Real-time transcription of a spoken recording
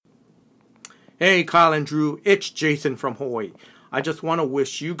Hey, Kyle and Drew, it's Jason from Hawaii. I just want to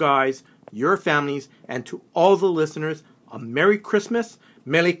wish you guys, your families, and to all the listeners a Merry Christmas,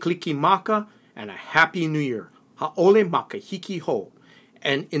 Mele Kalikimaka, and a Happy New Year. Ha'ole makahiki ho.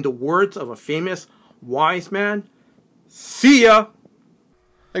 And in the words of a famous wise man, see ya!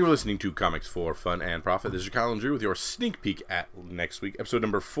 Thank you for listening to Comics for Fun and Profit. This is Kyle and Drew with your sneak peek at next week, episode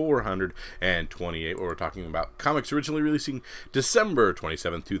number 428, where we're talking about comics originally releasing December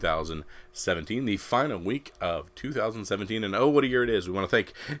 27th, 2017, the final week of 2017. And oh, what a year it is. We want to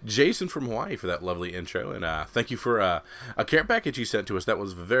thank Jason from Hawaii for that lovely intro. And thank you for a care package he sent to us. That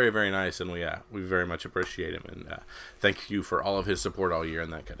was very, very nice, and we very much appreciate him. And thank you for all of his support all year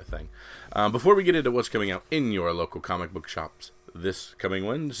and that kind of thing. Before we get into what's coming out in your local comic book shops this coming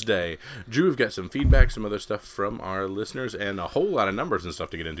Wednesday, Drew, we've got some feedback, some other stuff from our listeners, and a whole lot of numbers and stuff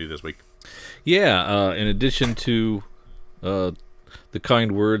to get into this week. Yeah, in addition to the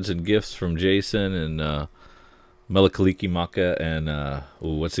kind words and gifts from Jason and Mele Kalikimaka and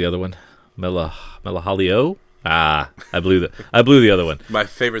what's the other one? Melahalio? I blew the other one. My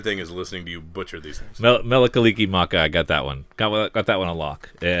favorite thing is listening to you butcher these things. Mele Kalikimaka, I got that one. Got that one on lock.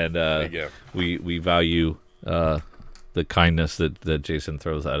 And there you go. we value the kindness that Jason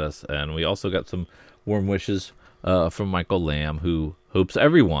throws at us. And we also got some warm wishes from Michael Lamb, who hopes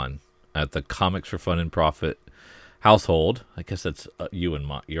everyone at the Comics for Fun and Profit household, I guess that's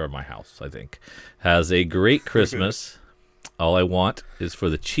you're my house, I think, has a great Christmas. All I want is for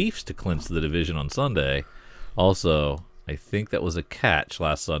the Chiefs to clinch the division on Sunday. Also, I think that was a catch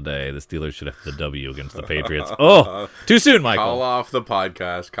last Sunday. The Steelers should have the W against the Patriots. Oh, too soon, Michael. Call off the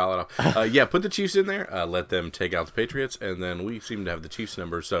podcast. Call it off. Yeah, put the Chiefs in there. Let them take out the Patriots, and then we seem to have the Chiefs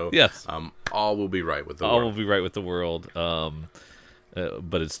number. So yes, all will be right with the world. All will be right with the world.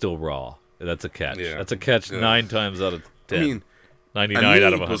 But it's still raw. That's a catch. Yeah. That's a catch 9 times out of 10. I mean, 99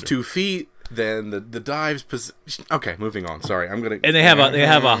 out of 100. Equals 2 feet. Then the dives position. Okay, moving on. Sorry, I'm gonna. And they have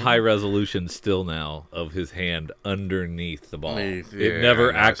a high resolution still now of his hand underneath the ball. It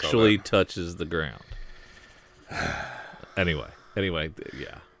never actually touches the ground. Anyway,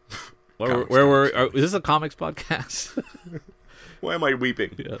 yeah. Where were? Is this a comics podcast? Why am I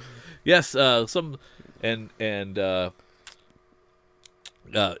weeping? Yeah. Yes. One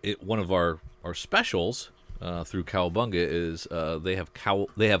of our specials. Through Cowabunga is they have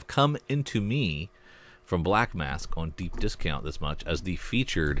come into me from Black Mask on deep discount this much as the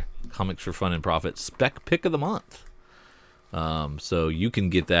featured Comics for Fun and Profit spec pick of the month. So you can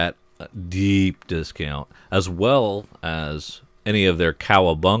get that deep discount as well as any of their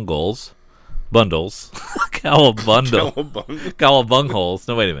bundles. Cowabungholes.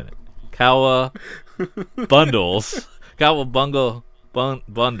 No, wait a minute. Bundles. Cowabunga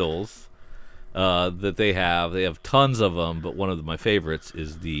bundles. That they have tons of them, but one of my favorites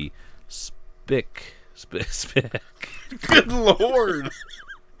is the spec. Good Lord.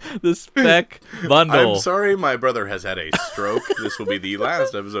 The spec bundle. I'm sorry, my brother has had a stroke. This will be the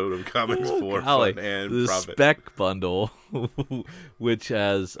last episode of Comics for Fun and Profit. The spec bundle, which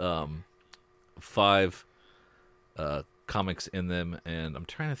has 5 comics in them, and I'm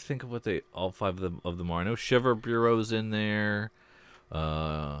trying to think of what all 5 of them are. I know Shiver Bureau's in there.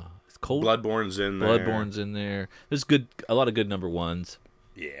 Bloodborne's in there. There's a lot of good number 1s.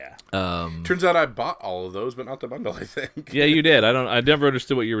 Yeah. Turns out I bought all of those, but not the bundle, I think. Yeah, you did. I never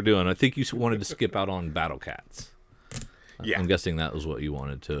understood what you were doing. I think you wanted to skip out on Battle Cats. Yeah. I'm guessing that was what you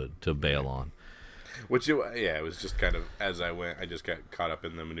wanted to bail on. It was just kind of, as I went, I just got caught up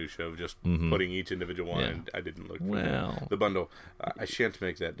in the minutia of just putting each individual one, and I didn't look for the bundle. I shan't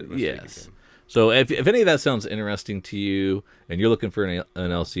make that mistake again. So if any of that sounds interesting to you and you're looking for an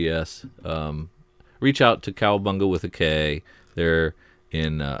LCS, reach out to Cowabunga with a K. They're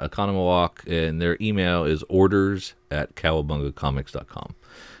in Economowalk, and their email is orders@cowabungacomics.com.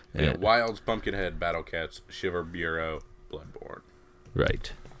 Yeah, Wilds, Pumpkinhead, Battle Cats, Shiver Bureau, Bloodborne.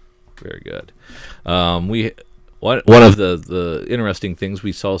 Right. Very good. One of the interesting things,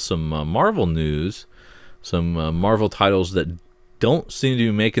 we saw some Marvel news, some Marvel titles that don't seem to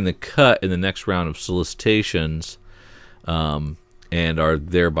be making the cut in the next round of solicitations, and are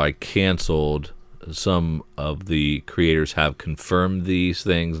thereby canceled. Some of the creators have confirmed these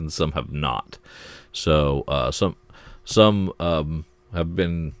things, and some have not. So some have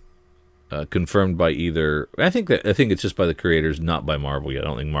been confirmed by either. I think it's just by the creators, not by Marvel yet. I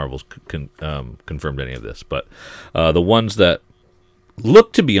don't think Marvel's confirmed any of this, but the ones that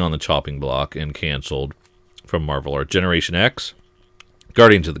look to be on the chopping block and canceled from Marvel are Generation X,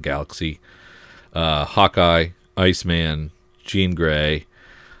 Guardians of the Galaxy, Hawkeye, Iceman, Jean Grey,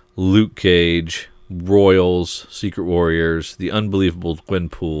 Luke Cage, Royals, Secret Warriors, The Unbelievable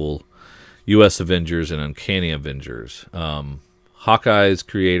Gwenpool, U.S. Avengers and Uncanny Avengers. Hawkeye's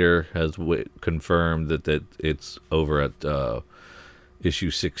creator has confirmed that it's over at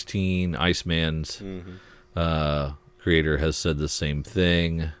issue 16. Iceman's creator has said the same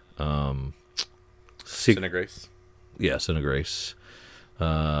thing. Cinegrace. Yeah, Cinegrace.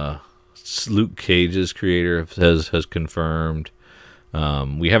 Luke Cage's creator has confirmed.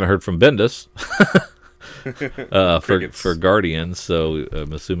 We haven't heard from Bendis for Guardians, so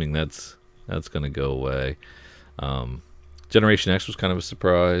I'm assuming that's going to go away. Generation X was kind of a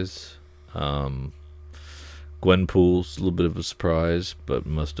surprise. Gwenpool's a little bit of a surprise, but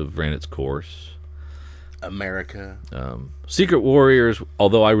must have ran its course. America. Secret Warriors,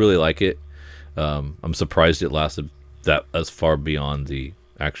 although I really like it, I'm surprised it lasted that as far beyond the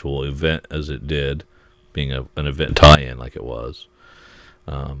actual event as it did, being an event tie-in like it was.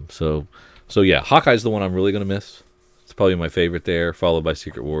 So yeah, Hawkeye's the one I'm really going to miss. It's probably my favorite there, followed by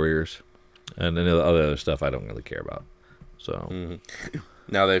Secret Warriors. And then the other stuff I don't really care about. So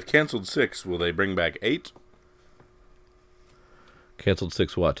Now they've canceled 6. Will they bring back 8? Canceled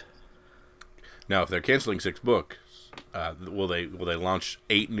 6 what? Now, if they're canceling 6 books, will they launch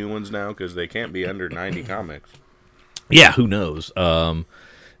 8 new ones now? Because they can't be under 90 comics. Yeah, who knows?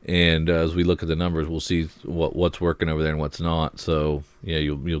 And as we look at the numbers, we'll see what's working over there and what's not. So yeah,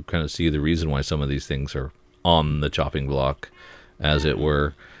 you'll kind of see the reason why some of these things are on the chopping block, as it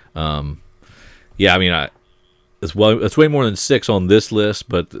were. Yeah, I mean, it's way more than 6 on this list,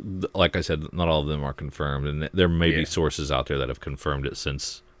 but like I said, not all of them are confirmed, and there may be sources out there that have confirmed it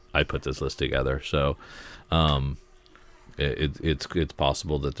since I put this list together. So it's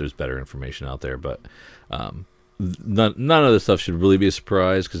possible that there's better information out there, but none of this stuff should really be a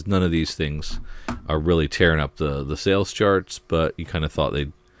surprise because none of these things are really tearing up the sales charts. But you kind of thought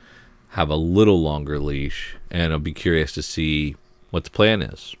they'd have a little longer leash, and I'll be curious to see what the plan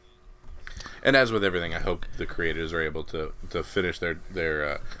is. And as with everything, I hope the creators are able to finish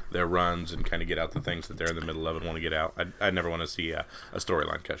their runs and kind of get out the things that they're in the middle of and want to get out. I never want to see a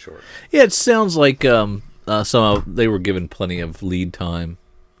storyline cut short. Yeah, it sounds like they were given plenty of lead time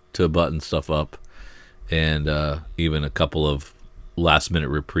to button stuff up, and even a couple of last-minute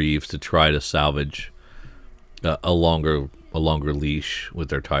reprieves to try to salvage a longer leash with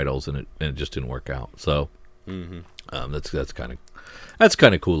their titles, and it just didn't work out. So that's kind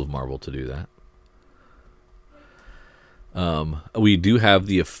of cool of Marvel to do that. We do have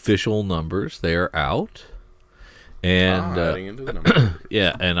the official numbers; they are out, and into the numbers.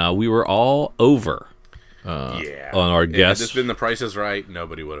 yeah, and we were all over. On our guess. Had this been The Price is Right,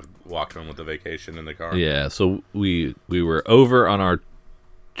 nobody would have walked home with a vacation in the car. Yeah, so we were over on our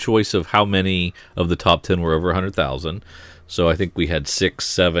choice of how many of the top 10 were over 100,000. So I think we had 6,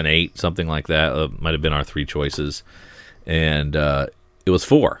 7, 8, something like that. Might have been our 3 choices, and it was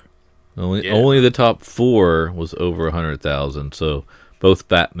 4. Only the top 4 was over 100,000. So both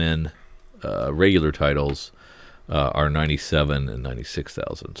Batman regular titles are 97 and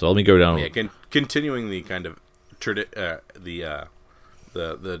 96,000. So let me go down. Yeah, continuing the kind of the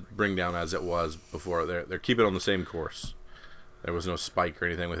bring down as it was before. They're keeping on the same course. There was no spike or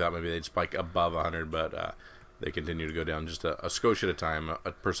anything. We thought maybe they'd spike above 100, but they continue to go down just a skosh at a time,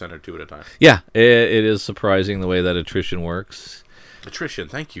 a percent or 2 at a time. Yeah, it is surprising the way that attrition works. Attrition,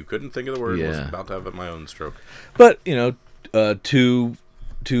 thank you. Couldn't think of the word. Yeah. Was about to have my own stroke. But two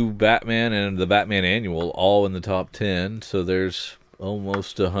Batman and the Batman Annual all in the top 10, so there's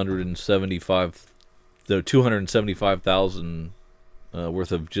almost 275,000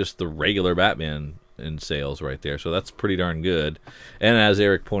 worth of just the regular Batman in sales right there. So that's pretty darn good. And as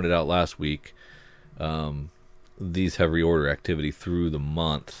Eric pointed out last week, these have reorder activity through the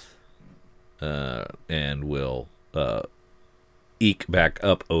month and will eke back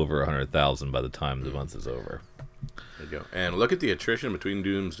up over 100,000 by the time the month is over. There you go. And look at the attrition between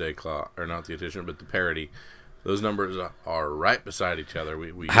Doomsday Clock, or not the attrition, but the parity. Those numbers are right beside each other.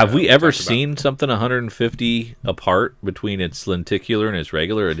 Have we ever seen something 150 apart between its lenticular and its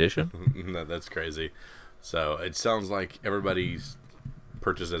regular edition? That's crazy. So it sounds like everybody's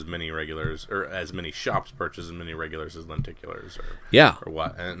purchased as many regulars, or as many shops purchase as many regulars as lenticulars, or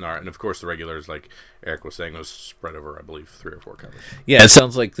what. And of course the regulars, like Eric was saying, was spread over, I believe, 3 or 4 covers. Yeah, it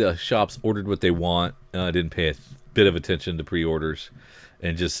sounds like the shops ordered what they want, didn't pay a bit of attention to pre-orders,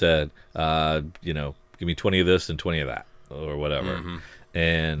 and just said, give me 20 of this and 20 of that, or whatever,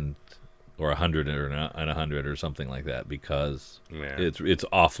 or 100 and 100 or something like that, because it's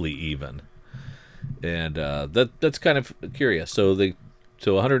awfully even, and that's kind of curious. So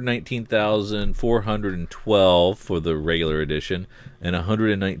 119,412 for the regular edition, and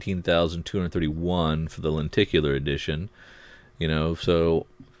 119,231 for the lenticular edition. So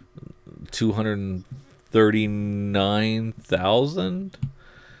like 239,000,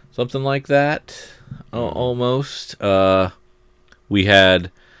 something like that, almost. We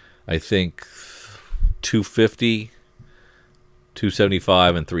had, I think, 250,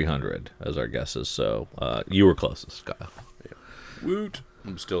 275, and 300 as our guesses. So you were closest, Kyle. Woot!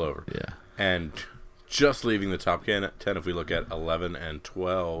 I'm still over. Yeah. And just leaving the top 10, if we look at 11 and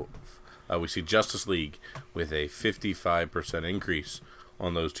 12, we see Justice League with a 55% increase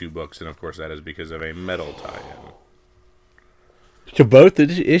on those two books. And, of course, that is because of a metal tie-in. To both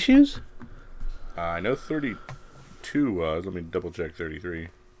the issues? I know 32 was. Let me double-check 33.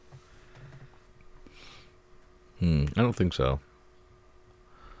 I don't think so.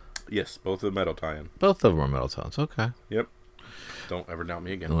 Yes, both of the metal tie-in. Both of them are metal tones. Okay. Yep. Don't ever doubt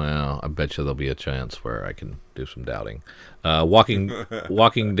me again. Well, I bet you there'll be a chance where I can do some doubting. Walking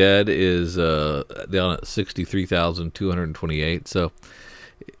Dead is down at 63,228, so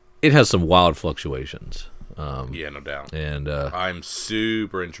it has some wild fluctuations. Yeah, no doubt. And I'm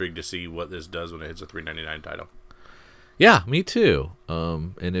super intrigued to see what this does when it hits a $3.99 title. yeah, me too.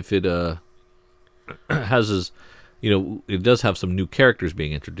 And if it has, it does have some new characters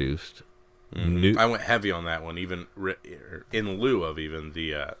being introduced. I went heavy on that one, even in lieu of even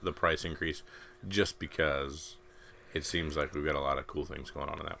the price increase, just because it seems like we've got a lot of cool things going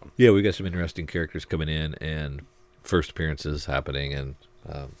on in that one. Yeah, we got some interesting characters coming in and first appearances happening, and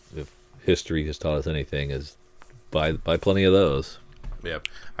if history has taught us anything, is buy plenty of those. Yep,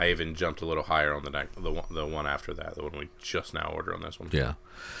 I even jumped a little higher on the one after that, the one we just now ordered on this one. Yeah,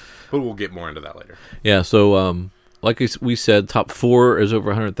 but we'll get more into that later. Yeah, so like we said, top 4 is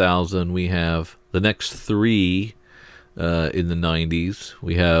over 100,000. We have the next 3 in the 90s.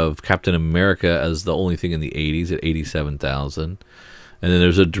 We have Captain America as the only thing in the 80s at 87,000. And then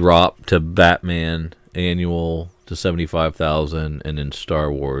there's a drop to Batman Annual to 75,000. And then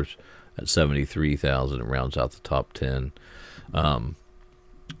Star Wars at 73,000. It rounds out the top 10.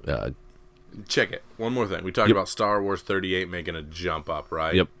 Check it. One more thing. We talked about Star Wars 38 making a jump up,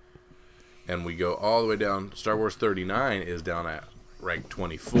 right? Yep. And we go all the way down. Star Wars 39 is down at rank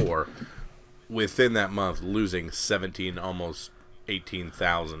 24. Within that month, losing 17, almost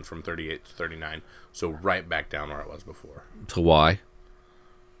 18,000 from 38 to 39. So right back down where it was before. So why?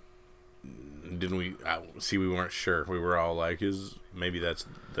 Didn't we see? We weren't sure. We were all like, maybe that's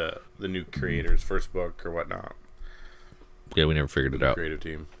the new creator's first book or whatnot. Yeah, we never figured it out. Creative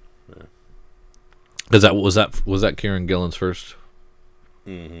team. Yeah. Was that Kieran Gillen's first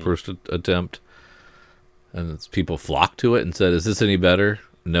attempt? And people flocked to it and said, "Is this any better?"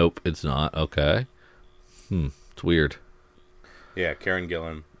 Nope, it's not. Okay. It's weird. Yeah, Karen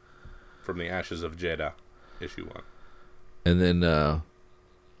Gillan from the Ashes of Jeddah, issue 1. And then,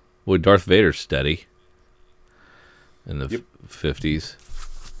 Darth Vader's steady in the 50s.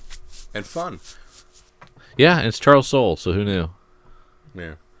 And fun. Yeah, and it's Charles Soule, so who knew?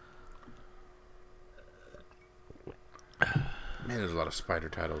 Yeah. Man, there's a lot of Spider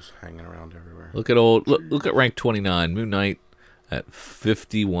titles hanging around everywhere. Look at rank 29, Moon Knight at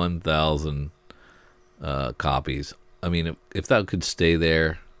 51,000 copies. I mean, if that could stay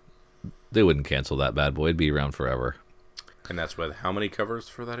there, they wouldn't cancel that bad boy. It'd be around forever. And that's with how many covers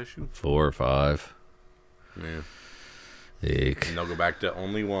for that issue? 4 or 5. Yeah. Eek. And they'll go back to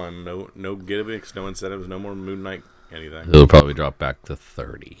only one. No gimmicks, no incentives, no more Moon Knight anything. It'll probably drop back to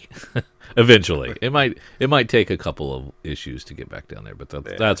 30 eventually. It might take a couple of issues to get back down there, but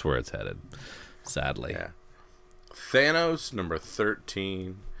that's where it's headed, sadly. Yeah. Thanos number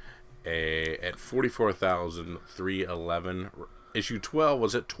 13 at 44,311. Issue 12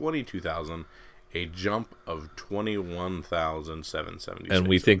 was at 22,000, a jump of 21,776. And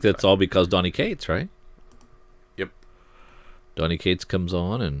we think that's all because Donny Cates, right? Yep. Donny Cates comes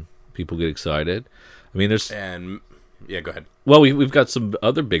on and people get excited. I mean, yeah, go ahead. Well, we've got some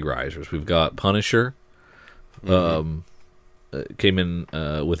other big risers. We've got Punisher. Came in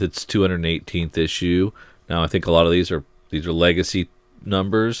with its 218th issue. Now I think a lot of these are legacy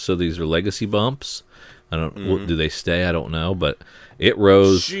numbers, so these are legacy bumps. I don't. Do they stay? I don't know, but it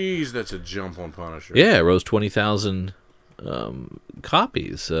rose. Jeez, that's a jump on Punisher. Yeah, it rose 20,000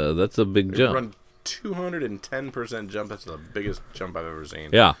 copies. That's a big jump. Run 210% jump. That's the biggest jump I've ever seen.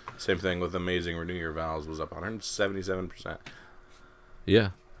 Yeah. Same thing with Amazing Renew Your Vows was up 177%. Yeah.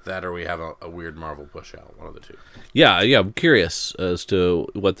 That or we have a weird Marvel push out, one of the two. Yeah. I'm curious as to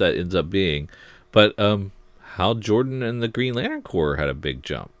what that ends up being, but Hal Jordan and the Green Lantern Corps had a big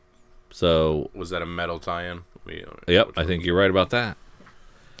jump. So was that a metal tie-in? Yep, I think you're right about that.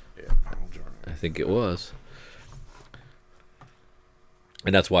 Yeah, Hal Jordan. I think it was.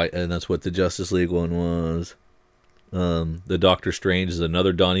 And that's what the Justice League one was. The Doctor Strange is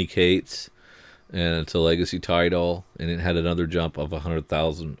another Donny Cates, and it's a legacy title, and it had another jump of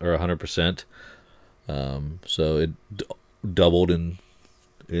 100,000 or 100%. So it doubled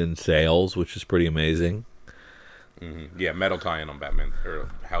in sales, which is pretty amazing. Mm-hmm. Yeah, metal tie-in on Batman or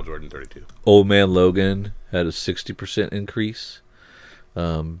Hal Jordan 32. Old Man Logan had a 60% increase.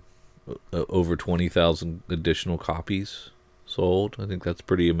 Over 20,000 additional copies sold. I think that's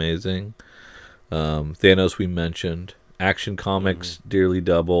pretty amazing. Thanos we mentioned. Action Comics dearly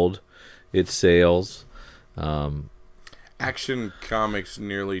doubled its sales. Action Comics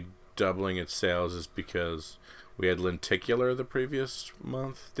nearly doubling its sales is because we had Lenticular the previous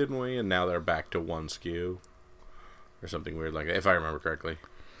month, didn't we? And now they're back to one SKU or something weird like that, if I remember correctly.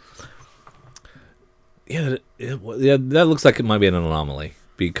 Yeah, that looks like it might be an anomaly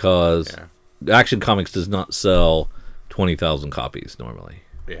because Action Comics does not sell 20,000 copies normally.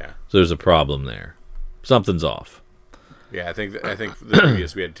 Yeah. So there's a problem there. Something's off. Yeah, I think the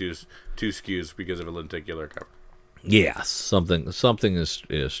previous we had two SKUs because of a lenticular cover. Yes, something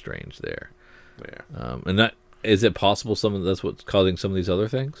is strange there. Yeah. And that is it possible that's what's causing some of these other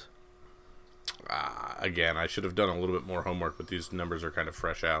things? Again, I should have done a little bit more homework, but these numbers are kind of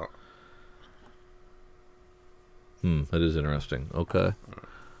fresh out. That is interesting. Okay.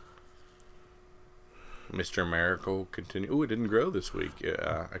 Mr. Miracle continue. Oh, it didn't grow this week. It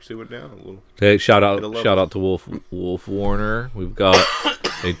actually went down a little. Hey, shout out to Wolf Warner. We've got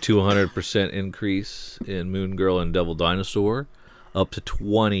a 200% increase in Moon Girl and Devil Dinosaur, up to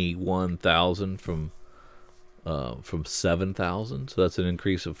 21,000 from 7,000. So that's an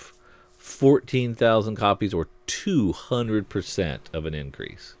increase of 14,000 copies, or 200% of an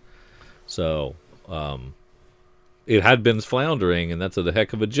increase. So it had been floundering, and that's a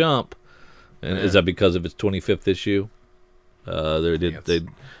heck of a jump. And is that because of its 25th issue? They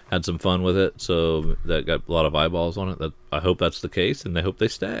had some fun with it, so that got a lot of eyeballs on it. I hope that's the case, and I hope they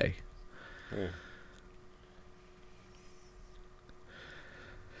stay. Yeah.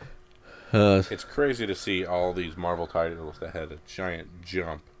 It's crazy to see all these Marvel titles that had a giant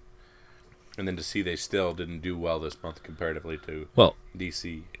jump, and then to see they still didn't do well this month comparatively to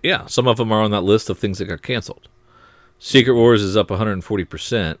DC. Yeah, some of them are on that list of things that got canceled. Secret Wars is up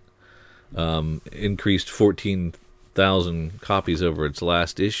 140%. Increased 14,000 copies over its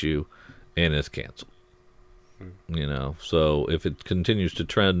last issue, and it's canceled. So if it continues to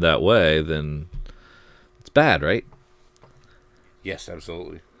trend that way, then it's bad, right? Yes,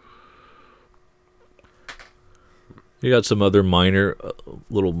 absolutely. You got some other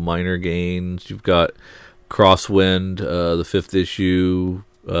little minor gains. You've got Crosswind, the 5th issue,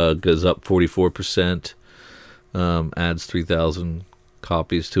 goes up 44%, adds 3,000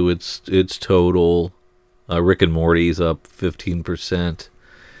 copies to its total. Rick and Morty's up 15%.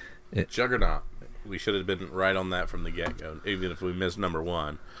 Juggernaut. We should have been right on that from the get-go. Even if we missed number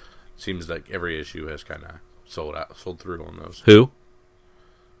one, seems like every issue has kind of sold through on those. Who?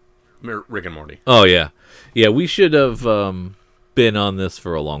 Rick and Morty. Oh yeah, we should have been on this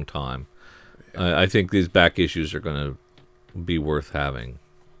for a long time. Yeah. I think these back issues are going to be worth having.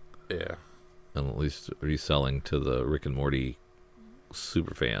 Yeah, and at least reselling to the Rick and Morty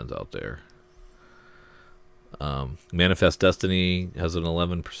super fans out there. Manifest Destiny has an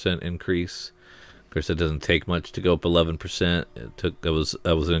 11% increase. Of course, it doesn't take much to go up 11%. That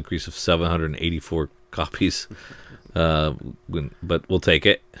was an increase of 784 copies. But we'll take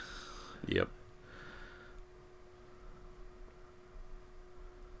it. Yep.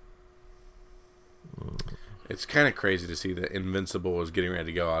 It's kind of crazy to see that Invincible is getting ready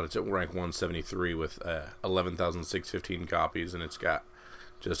to go out. It's at rank 173 with 11,615 copies, and it's got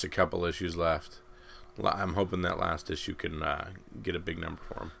just a couple issues left. I'm hoping that last issue can get a big number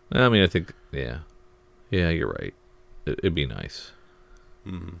for him. I mean, I think, yeah, you're right. It'd be nice.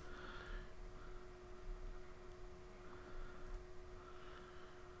 Mm-hmm.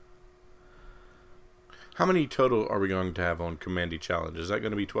 How many total are we going to have on Commandy Challenge? Is that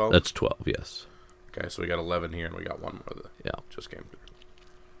going to be 12? That's 12, yes. Okay, so we got 11 here, and we got one more that just came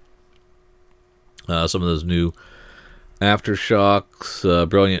through. Some of those new Aftershocks.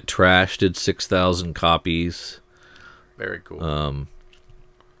 Brilliant Trash did 6,000 copies. Very cool.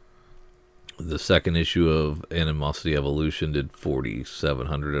 The second issue of Animosity Evolution did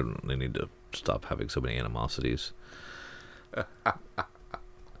 4,700, and they need to stop having so many animosities.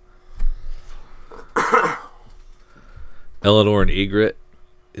 Eleanor and Egret,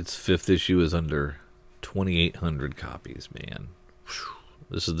 its 5th issue is under 2,800 copies, man. Whew.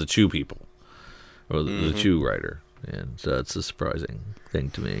 This is the Chew people, or the Chew writer, and so it's a surprising thing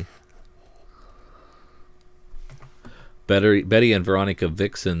to me. Betty and Veronica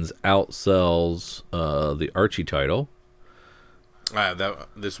Vixens outsells the Archie title.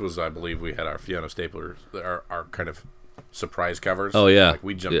 This was, I believe, we had our Fiona Stapler, our kind of surprise covers. Oh, yeah. Like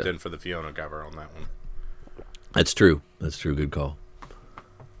we jumped in for the Fiona cover on that one. That's true. Good call.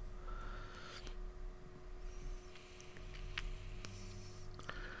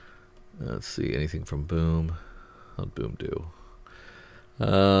 Let's see. Anything from Boom? How'd Boom do?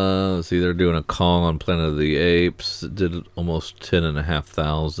 Let's see. They're doing a Kong on Planet of the Apes. It did almost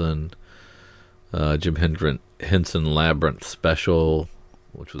 10,500. Jim Henson Labyrinth Special,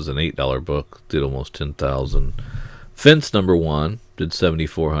 which was an $8 book, did almost 10,000. Fence #1 did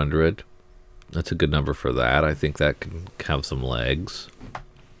 7,400. That's a good number for that. I think that can have some legs.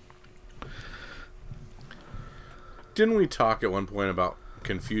 Didn't we talk at one point about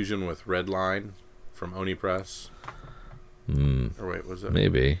confusion with Redline from Oni Press? Or wait, was that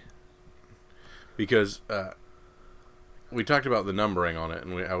Maybe. Because we talked about the numbering on it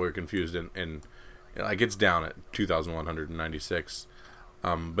and how we were confused, and like it's down at 2,196,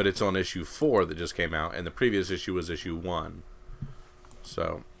 but it's on issue 4 that just came out, and the previous issue was issue 1.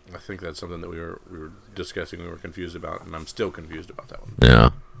 So I think that's something that we were discussing. We were confused about, and I'm still confused about that one. Yeah.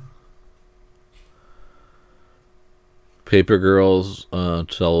 Paper Girls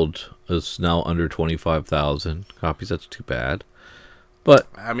sold is now under 25,000 copies. That's too bad. But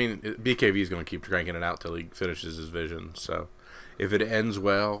I mean, BKV is going to keep cranking it out till he finishes his vision. So if it ends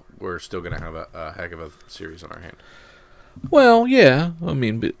well, we're still going to have a heck of a series on our hand. well, yeah. I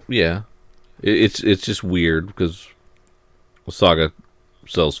mean, but, yeah. It's just weird because Saga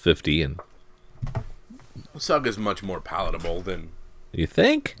sells 50, and Saga's much more palatable than you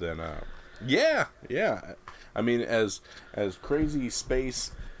think? Yeah. I mean, as crazy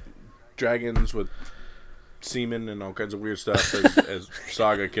space dragons with semen and all kinds of weird stuff as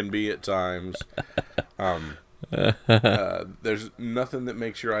Saga can be at times, there's nothing that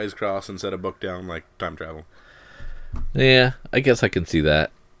makes your eyes cross and set a book down like time travel. Yeah, I guess I can see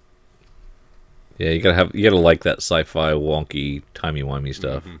that. Yeah, you gotta like that sci-fi wonky timey-wimey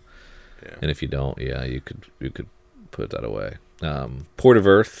stuff. Mm-hmm. Yeah. And if you don't, yeah, you could put that away. Port of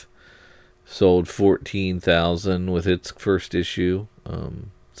Earth sold 14,000 with its first issue.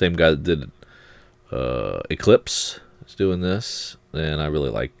 Same guy that did Eclipse is doing this, and I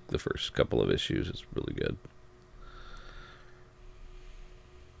really like the first couple of issues. It's really good.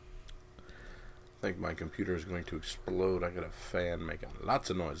 I think my computer is going to explode. I got a fan making lots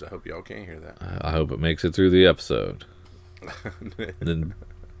of noise. I hope y'all can't hear that. I hope it makes it through the episode. And then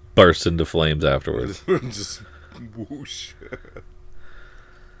bursts into flames afterwards. Just whoosh.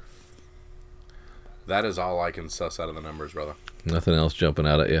 That is all I can suss out of the numbers, brother. Nothing else jumping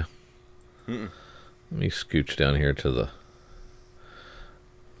out at you? Mm-mm. Let me scooch down here to the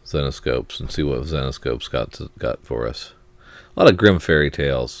Zenoscopes and see what Zenoscopes got for us. A lot of Grim Fairy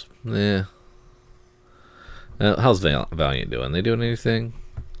Tales. Yeah. How's Valiant doing? They doing anything?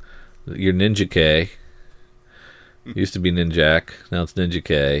 Your Ninja K. Used to be Ninjak. Now it's Ninja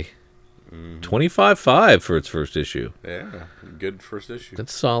K. 25.5 for its first issue. Yeah, good first issue.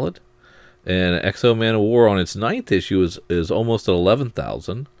 That's solid. And Exo Man of War on its 9th issue is almost at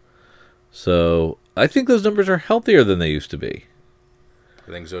 11,000. So I think those numbers are healthier than they used to be.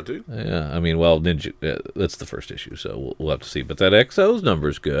 I think so too. Yeah, I mean, well, Ninja, that's the first issue, so we'll have to see. But that Exo's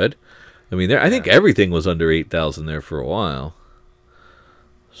number's good. I mean, I think everything was under 8,000 there for a while.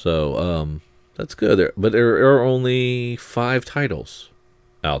 So that's good. But there are only 5 titles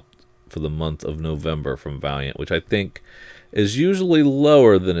out for the month of November from Valiant, which I think is usually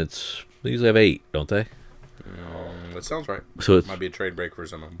lower than its. They usually have 8, don't they? That sounds right. So it might be a trade break for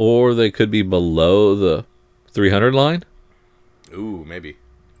some of them. Or they could be below the 300 line. Ooh, maybe.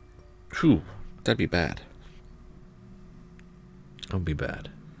 Phew, that'd be bad. That'd be bad.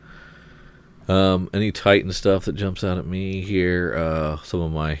 Any Titan stuff that jumps out at me here? Some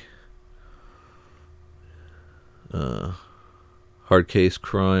of my hard case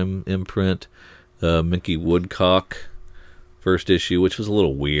crime imprint, Mickey Woodcock first issue, which was a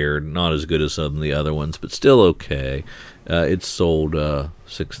little weird, not as good as some of the other ones, but still okay. It sold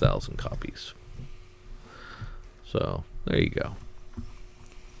 6,000 copies. So there you go.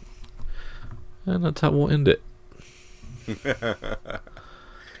 And that's how we'll end it.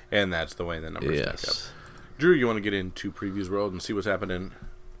 And that's the way the numbers stack up. Drew, you want to get into Previews World and see what's happening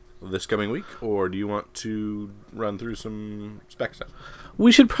this coming week? Or do you want to run through some spec stuff?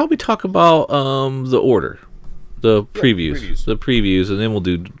 We should probably talk about the order. The previews. The previews, and then we'll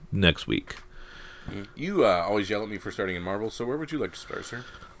do next week. You always yell at me for starting in Marvel, so where would you like to start, sir?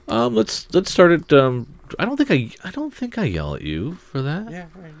 Let's start at. I don't think I yell at you for that. Yeah,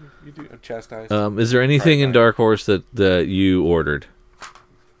 you do chastise. Is there anything in Dark Horse that you ordered?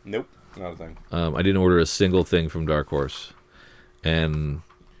 Nope, not a thing. I didn't order a single thing from Dark Horse, and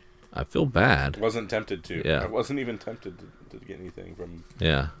I feel bad. Wasn't tempted to. Yeah. I wasn't even tempted to get anything from.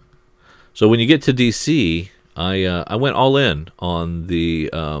 Yeah. So when you get to DC, I went all in on the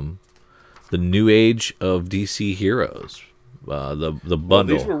new age of DC heroes. The bundle. Well,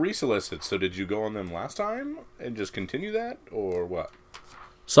 these were resolicits, so did you go on them last time and just continue that, or what?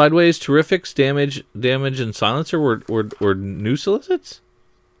 Sideways, Terrifics, Damage, and Silencer were new solicits?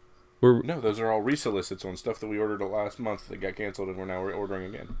 No, those are all resolicits on stuff that we ordered last month that got canceled, and we're now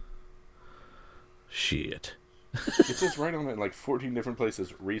ordering again. Shit. It says right on it, like 14 different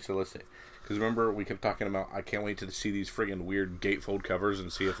places, resolicit. Because remember, we kept talking about, I can't wait to see these friggin' weird gatefold covers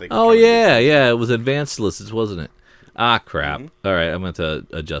and see if they can Oh, yeah, it was advanced solicits, wasn't it? Ah, crap. Mm-hmm. All right, I'm going to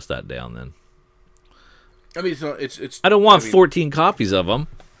adjust that down then. I mean, so it's. I don't want 14 copies of them.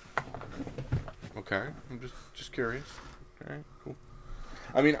 Okay, I'm just curious. All right, cool.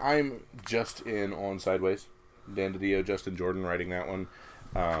 I mean, I'm just in on Sideways. Dan DiDio, Justin Jordan writing that one.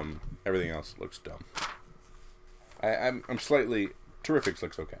 Everything else looks dumb. I'm slightly. Terrifics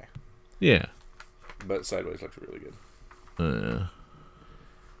looks okay. Yeah. But Sideways looks really good.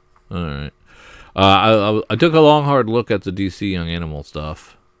 All right. I took a long, hard look at the DC Young Animal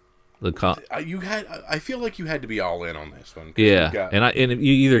stuff. I feel like you had to be all in on this one. Yeah, and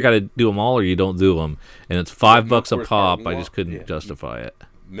you either got to do them all or you don't do them, and it's $5 a pop. I just couldn't justify it.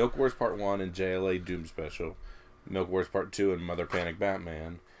 Milk Wars Part 1 and JLA Doom Special. Milk Wars Part 2 and Mother Panic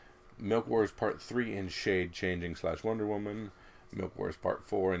Batman. Milk Wars Part 3 and Shade Changing / Wonder Woman. Milk Wars Part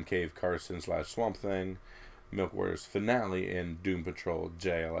 4 and Cave Carson / Swamp Thing. Milk Wars Finale in Doom Patrol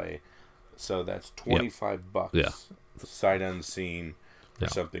JLA. So that's $25. Yeah. Sight unseen for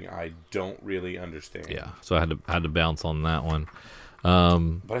something I don't really understand. Yeah, so I had to bounce on that one.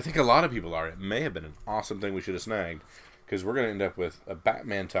 But I think a lot of people are. It may have been an awesome thing we should have snagged, because we're going to end up with a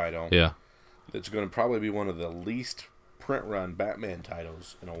Batman title. Yeah. That's going to probably be one of the least print run Batman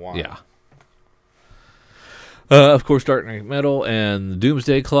titles in a while. Yeah. Of course, Dark Knight Metal and the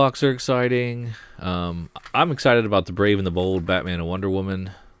Doomsday Clocks are exciting. I'm excited about the Brave and the Bold Batman and Wonder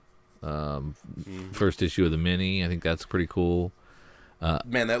Woman. First issue of the mini. I think that's pretty cool.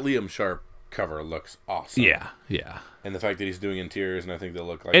 Man, that Liam Sharp cover looks awesome. Yeah. And the fact that he's doing interiors, and I think they'll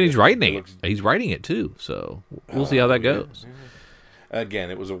look like. And he's writing it. He's writing it too. So we'll see how that goes. Yeah.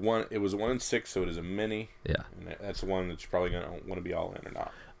 Again, it was a 1 in 6, so it is a mini. Yeah. And that's one that's probably going to want to be all in or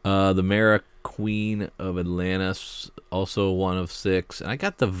not. The Mara Queen of Atlantis, also 1 of 6. And I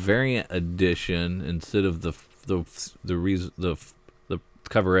got the variant edition instead of the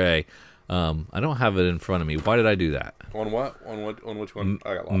cover A. I don't have it in front of me. Why did I do that? On what? On which one?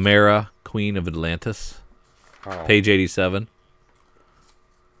 I got lost. Mara Queen of Atlantis. Oh. Page 87.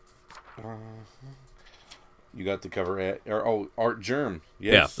 You got the cover A. Art Germ.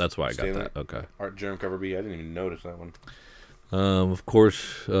 Yes. Yeah, that's why I got Stanley, that. Okay. Art Germ cover B. I didn't even notice that one. Of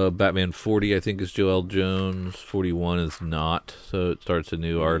course, Batman 40, I think, is Joel Jones. 41 is not, so it starts a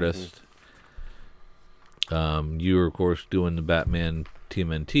new artist. You are, of course, doing the Batman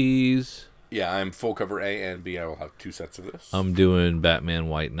TMNTs. Yeah, I'm full cover A and B. I will have 2 sets of this. I'm doing Batman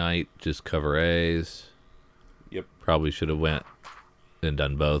White Knight, just cover A's. Yep. Probably should have went and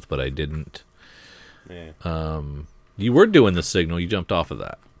done both, but I didn't. Yeah. You were doing the Signal. You jumped off of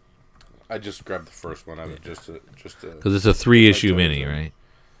that. I just grabbed the first one. I was just because it's a 3-issue mini, right?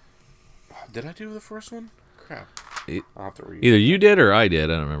 Did I do the first one? Crap. I'll have to read. Either you did or I did.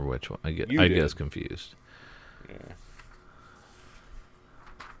 I don't remember which one. I did. guess confused. Yeah.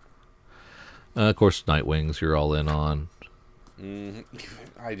 Of course, Nightwings. You're all in on. I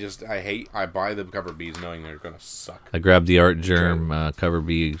buy the cover Bs knowing they're gonna suck. I grabbed the Art Germ cover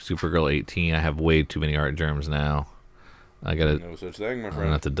B Supergirl 18. I have way too many Art Germs now. I gotta. No such thing, my friend. I'm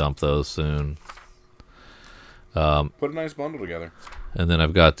gonna have to dump those soon. Put a nice bundle together. And then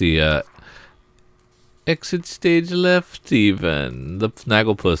I've got the Exit Stage Left, even the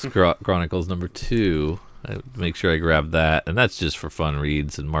Snagglepuss Chronicles #2. I make sure I grab that, and that's just for fun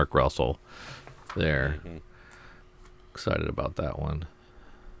reads. And Mark Russell, there. Mm-hmm. Excited about that one.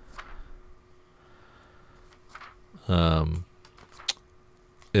 On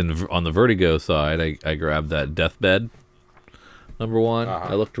the Vertigo side, I grabbed that Deathbed #1.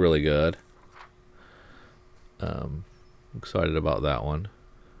 That looked really good. Excited about that one.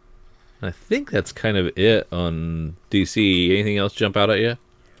 And I think that's kind of it on DC. Anything else jump out at you?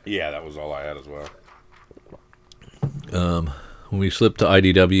 Yeah, that was all I had as well. When we slipped to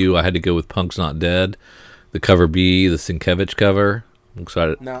IDW, I had to go with Punk's Not Dead. The cover B, the Sienkiewicz cover. I'm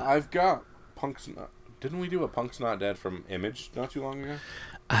excited. Now I've got Punk's. Didn't we do a Punk's Not Dead from Image not too long ago?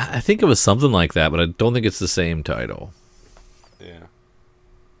 I think it was something like that, but I don't think it's the same title. Yeah.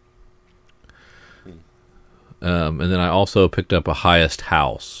 And then I also picked up a Highest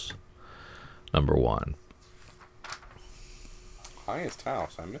House, #1. Highest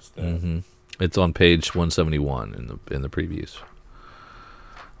House. I missed that. Mm-hmm. It's on page 171 in the previews.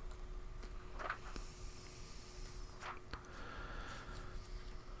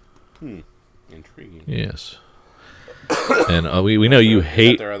 Intriguing. Yes. And we know you Is that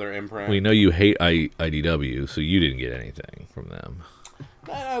hate. their other imprint? We know you hate IDW, so you didn't get anything from them.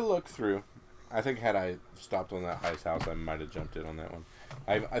 I looked through. I think had I stopped on that Highest House, I might have jumped in on that one.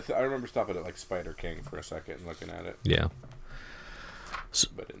 I remember stopping at like Spider King for a second and looking at it. Yeah.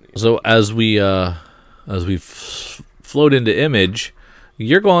 But in the So as we float into Image,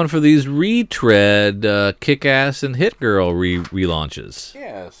 you're going for these retread Kick-Ass and Hit Girl relaunches.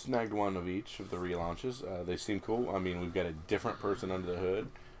 yeah, snagged one of each of the relaunches. They seem cool. I mean, we've got a different person under the hood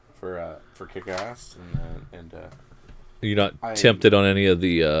for Kick-Ass, and You're not tempted on any of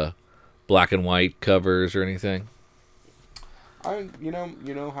the black and white covers or anything? you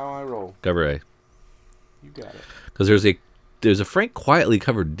know how I roll. Cover A. You got it. Because there's a Frank Quietly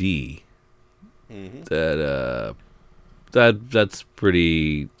covered D Mm-hmm. that's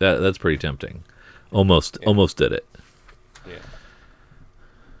pretty tempting. Almost did it. Yeah.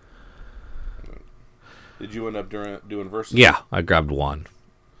 Did you end up doing verses? Yeah, I grabbed one.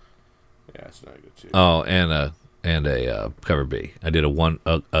 Yeah, it's not good too. Oh, and a cover B. I did an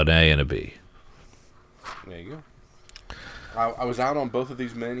A and a B. There you go. I was out on both of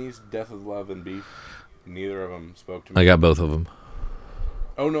these minis, Death of Love and Beef. Neither of them spoke to me. I got both of them.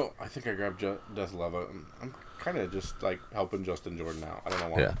 Oh no, I think I grabbed Death of Love. I'm kind of just like helping Justin Jordan out. I don't know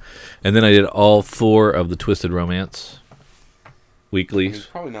why. Yeah, and then I did all 4 of the Twisted Romance weeklies. It's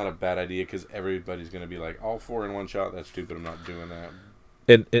probably not a bad idea because everybody's going to be like, all 4 in one shot. That's stupid. I'm not doing that.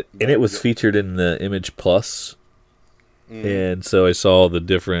 And it was featured in the Image Plus, and so I saw the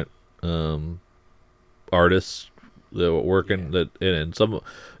different artists that were working and some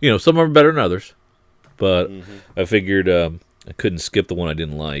some are better than others, but I figured I couldn't skip the one I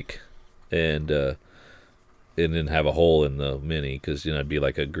didn't like, and then have a hole in the mini because it'd be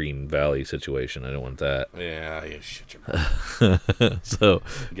like a Green Valley situation. I don't want that. Yeah, shut your mouth. So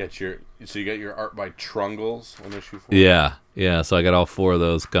you got your art by Trungles on issue 4. yeah. So I got all 4 of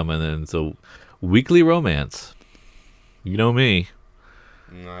those coming in. So Weekly Romance, you know me.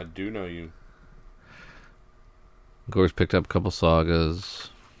 I do know you. Of course, picked up a couple sagas.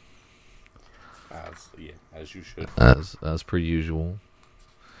 As you should. As per usual.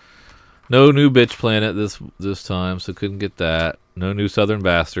 No new Bitch Planet this time, so couldn't get that. No new Southern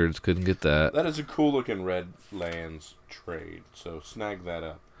Bastards, couldn't get that. That is a cool looking Red Lands trade. So snag that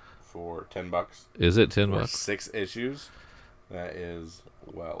up for $10. Is it $10? For 6 issues. That is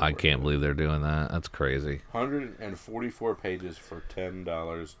I can't believe they're doing that. That's crazy. 144 pages for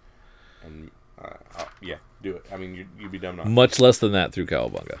 $10, and do it. I mean, you'd be dumb not. Much less than that through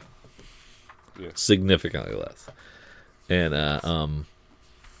Cowabunga. Yeah. Significantly less. And I'm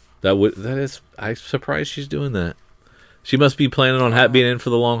surprised she's doing that. She must be planning on being in for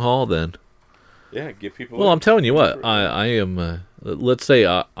the long haul then. Yeah, give people. Well, I'm telling you what, I am. Let's say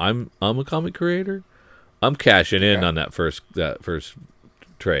I'm a comic creator. I'm cashing in on that first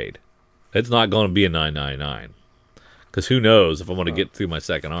trade. It's not going to be a $9.99 because who knows if I'm going to get through my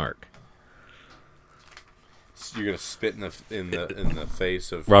second arc. You're going to spit in the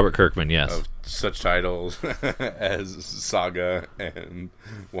face of Robert Kirkman, yes, of such titles as Saga and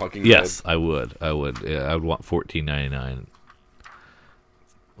Walking Yes, Dead. I would. Yeah, I would want $14.99.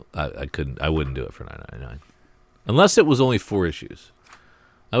 I wouldn't do it for $9.99 unless it was only 4 issues.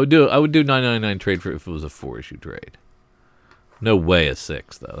 I would do $9.99 trade for if it was a 4-issue trade. No way a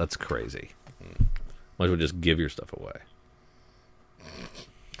 6 though. That's crazy. Might as well just give your stuff away.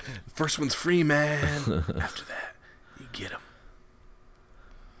 The first one's free, man. After that, you get them.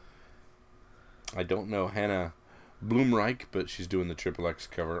 I don't know Hannah Bloomreich, but she's doing the XXX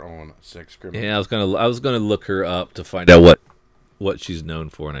cover on Sex Criminal. Yeah, I was gonna look her up to find out what she's known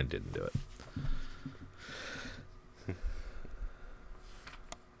for, and I didn't do it.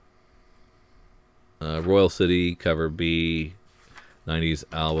 Royal City cover B, 90s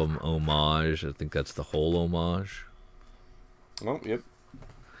album homage. I think that's the whole homage. Oh, yep.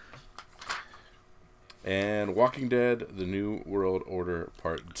 And Walking Dead, The New World Order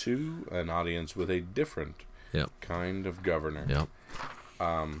Part 2, an audience with a different kind of governor. Yep.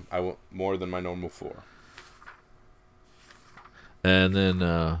 I want more than my normal 4. And then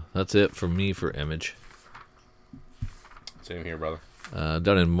that's it for me for Image. Same here, brother.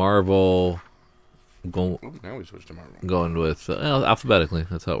 Done in Marvel. Oh, now we switched to Marvel. Going with alphabetically.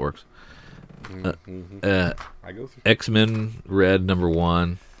 That's how it works. I go through. X-Men Red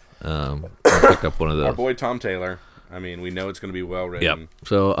 #1. I'll pick up one of those. Our boy Tom Taylor. I mean, we know it's going to be well written. Yep.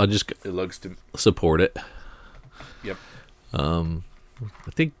 So I'll just It looks to. support it. Yep. I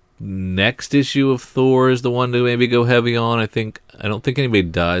think next issue of Thor is the one to maybe go heavy on. I don't think anybody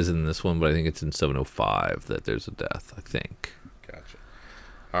dies in this one, but I think it's in 705 that there's a death. I think. Gotcha.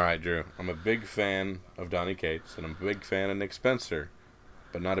 All right, Drew. I'm a big fan of Donny Cates, and I'm a big fan of Nick Spencer,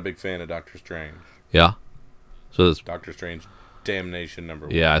 but not a big fan of Doctor Strange. Yeah. So that's, Doctor Strange, Damnation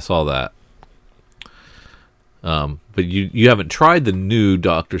 #1. yeah, I saw that. But you haven't tried the new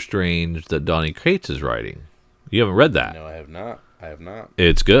Doctor Strange that Donny Cates is writing. You haven't read that. No, I have not.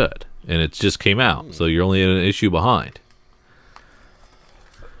 It's good, and it just came out, so you're only an issue behind.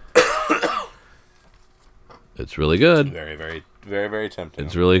 It's really good. Very, very, very, very tempting.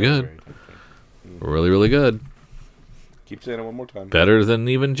 It's really Very, good. very tempting. Really, really good. Keep saying it one more time. Better than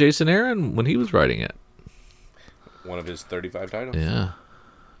even Jason Aaron when he was writing it. One of his 35 titles. Yeah.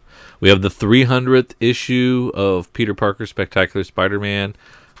 We have the 300th issue of Peter Parker Spectacular Spider-Man.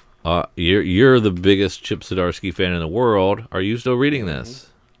 You're the biggest Chip Zdarsky fan in the world. Are you still reading this?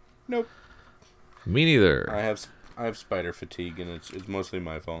 Nope. Me neither. I have spider fatigue, and it's mostly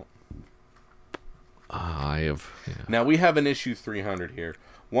my fault. I have. Yeah. Now we have an issue 300 here.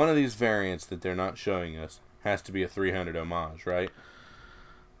 One of these variants that they're not showing us has to be a 300 homage, right?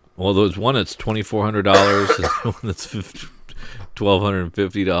 Well, there's one that's $2,400. and one that's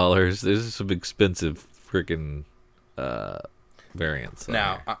 $1,250. There's some expensive freaking variants.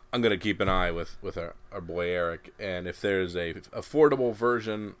 Now I'm gonna keep an eye with our boy Eric, and if there's a affordable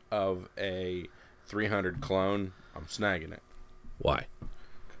version of a 300 clone, I'm snagging it. Why?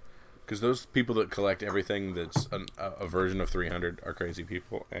 Because those people that collect everything that's a version of 300 are crazy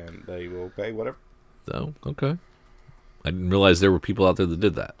people, and they will pay whatever. So, okay. I didn't realize there were people out there that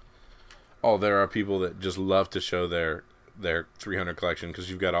did that. Oh, there are people that just love to show their 300 collection, because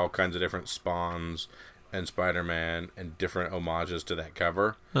you've got all kinds of different Spawns and Spider-Man and different homages to that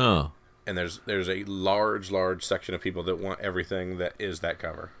cover. Oh. And there's a large section of people that want everything that is that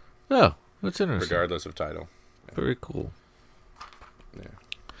cover. Oh, that's interesting. Regardless of title. Very cool. Yeah.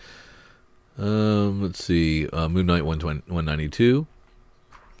 Let's see. Moon Knight 192.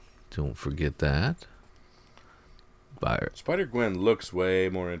 Don't forget that. Spider-Gwen looks way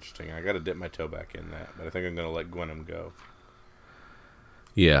more interesting. I got to dip my toe back in that, but I think I'm going to let Gwenum go.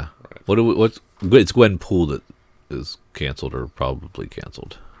 Yeah. It's Gwenpool that is canceled or probably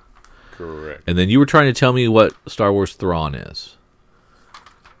canceled. Correct. And then you were trying to tell me what Star Wars Thrawn is.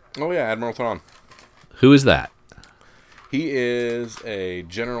 Oh yeah, Admiral Thrawn. Who is that? He is a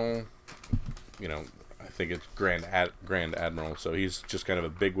general. I think it's Grand Admiral. So he's just kind of a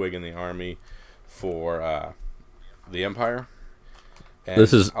bigwig in the army for the Empire. And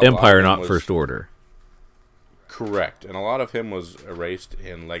this is Empire, not First Order. Correct. And a lot of him was erased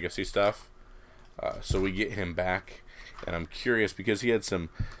in Legacy stuff. So we get him back. And I'm curious because he had some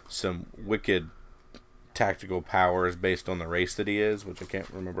wicked tactical powers based on the race that he is, which I can't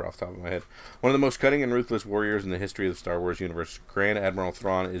remember off the top of my head. One of the most cutting and ruthless warriors in the history of the Star Wars universe, Grand Admiral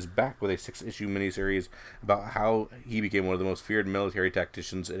Thrawn is back with a 6-issue miniseries about how he became one of the most feared military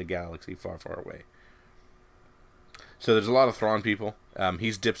tacticians in a galaxy far, far away. So there's a lot of Thrawn people.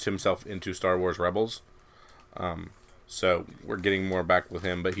 He's dipped himself into Star Wars Rebels. So we're getting more back with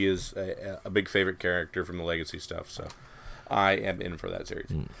him, but he is a big favorite character from the Legacy stuff, so I am in for that series.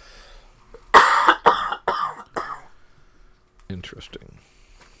 Interesting.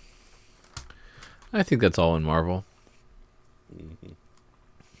 I think that's all in Marvel. Mm-hmm.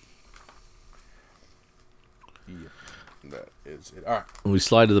 Yeah, that is it. All right. When we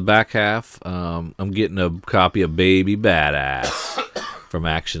slide to the back half, I'm getting a copy of Baby Badass from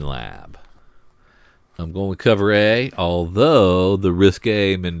Action Lab. I'm going with cover A, although the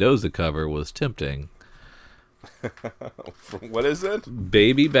risque Mendoza cover was tempting. What is it?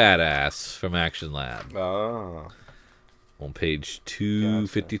 Baby Badass from Action Lab. Oh. On page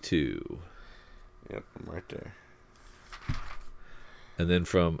 252. Gotcha. Yep, I'm right there. And then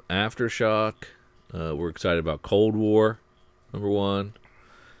from Aftershock, we're excited about Cold War, #1.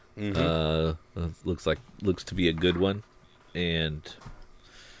 Mm-hmm. Looks to be a good one. And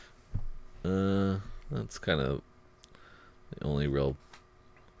that's kind of the only real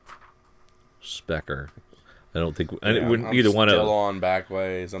specker. I don't think either one of. I'm still on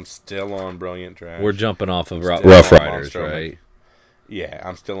Backways. I'm still on Brilliant Trash. We're jumping off of Rough Rough Riders, right? Yeah,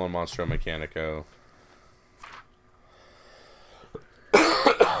 I'm still on Monstro Mechanico.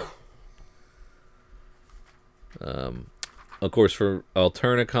 Of course, for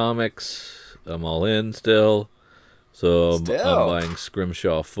Alterna Comics, I'm all in still. So I'm buying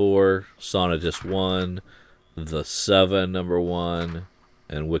Scrimshaw 4, Sonatist 1, The Seven #1,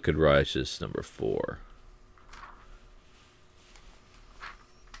 and Wicked Righteous #4.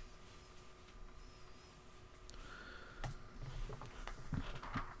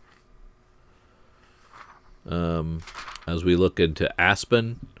 As we look into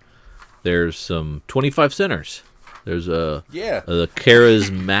Aspen, there's some 25 centers. There's a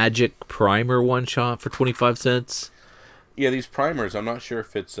Kara's Magic Primer one shot for 25 cents. Yeah, these primers, I'm not sure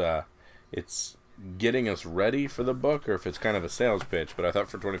if it's getting us ready for the book or if it's kind of a sales pitch, but I thought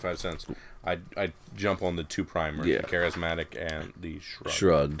for 25 cents I'd jump on the 2 primers, the Charismatic and the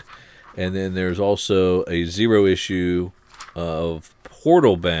Shrugged. And then there's also a 0 issue of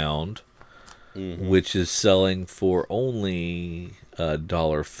Portal Bound, which is selling for only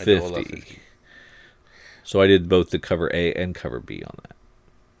 $1.50. So I did both the cover A and cover B on that.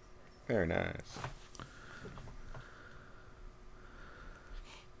 Very nice.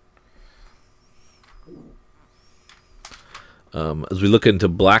 As we look into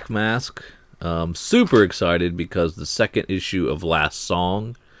Black Mask, super excited because the second issue of Last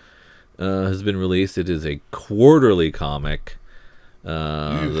Song has been released. It is a quarterly comic.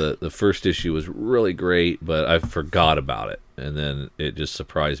 The first issue was really great, but I forgot about it, and then it just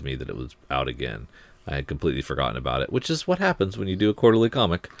surprised me that it was out again. I had completely forgotten about it, which is what happens when you do a quarterly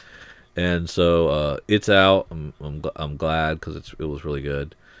comic. And so it's out. I'm glad because it was really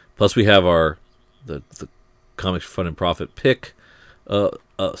good. Plus we have the Comics Fun and Profit pick,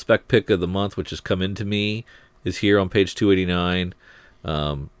 spec pick of the month, which has come into me, is here on page 289.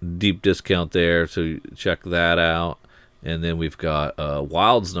 Deep discount there, so check that out. And then we've got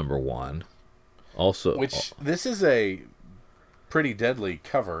Wilds #1, also. Which this is a pretty deadly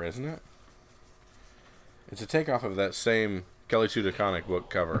cover, isn't it? It's a takeoff of that same Kelly Sue DeConnick book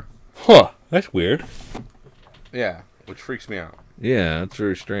cover. Huh, that's weird. Yeah, which freaks me out. Yeah, that's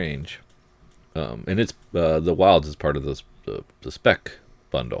very strange. And it's the Wilds is part of the spec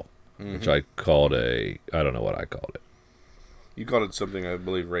bundle, which I called I don't know what I called it. You called it something, I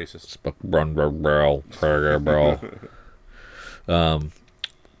believe, racist. Spec barrel.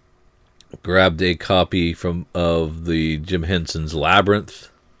 Grabbed a copy of the Jim Henson's Labyrinth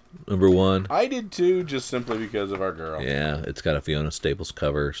 #1. I did too, just simply because of our girl. Yeah, it's got a Fiona Staples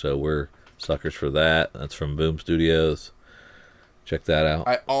cover, so we're suckers for that. That's from Boom Studios. Check that out.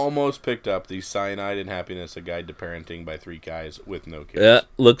 I almost picked up the Cyanide and Happiness, A Guide to Parenting by 3 guys with no kids. Yeah,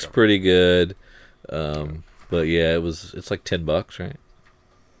 looks pretty good. But yeah, it's like $10, right?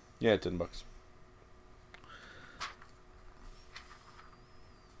 Yeah, $10.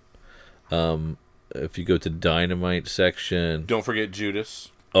 If you go to Dynamite section, don't forget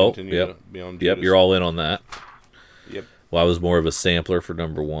Judas. Oh, Continue yep. to be on Judas. Yep, you're all in on that. Yep. Well, I was more of a sampler for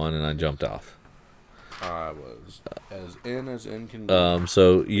 #1, and I jumped off. I was as in can be.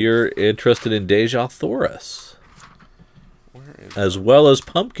 So you're interested in Deja Thoris, Where is as well as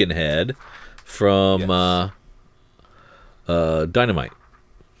Pumpkinhead from Dynamite.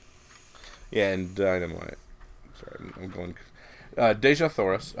 Yeah, and Dynamite. Sorry, I'm going. Deja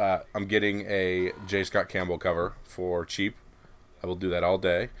Thoris. I'm getting a J. Scott Campbell cover for cheap. I will do that all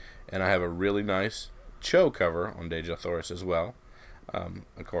day. And I have a really nice Cho cover on Deja Thoris as well.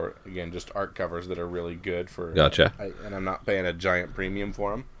 Of course, again, just art covers that are really good for. Gotcha. And I'm not paying a giant premium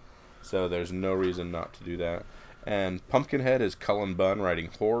for them, so there's no reason not to do that. And Pumpkinhead is Cullen Bunn writing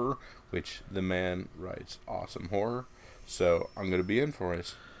horror, which the man writes awesome horror. So I'm going to be in for a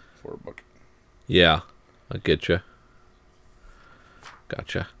book. Yeah, I get you.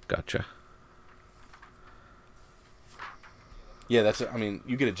 Gotcha. Yeah, that's it. I mean,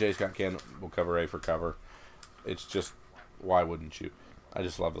 you get a J. Scott Campbell cover A for cover. It's just, why wouldn't you? I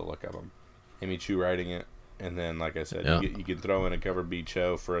just love the look of them. Amy Chu writing it, and then, like I said, you can throw in a cover B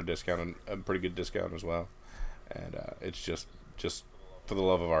Cho for a discount, and a pretty good discount as well. And it's just for the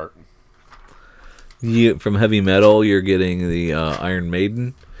love of art. From Heavy Metal, you're getting the Iron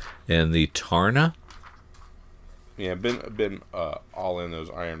Maiden and the Tarna. Yeah, been all in those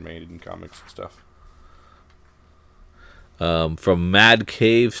Iron Maiden comics and stuff. From Mad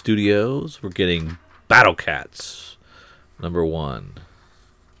Cave Studios, we're getting Battle Cats #1.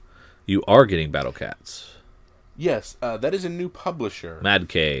 You are getting Battle Cats. Yes, that is a new publisher. Mad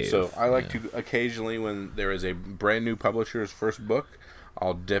Cave. So I like to occasionally, when there is a brand new publisher's first book,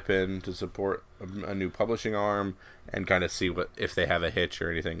 I'll dip in to support a new publishing arm and kind of see if they have a hitch or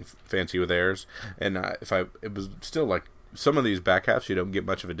anything fancy with theirs. And it was still like some of these back halves you don't get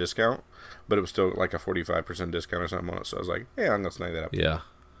much of a discount, but it was still like a 45% discount or something on it. So I was like, yeah, I'm gonna snag that up. Yeah.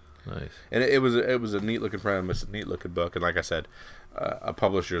 Nice. And it was a neat looking premise, a neat looking book, and like I said, a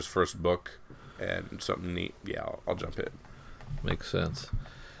publisher's first book and something neat. Yeah, I'll jump in. Makes sense.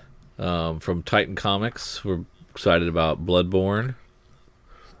 From Titan Comics, we're excited about Bloodborne.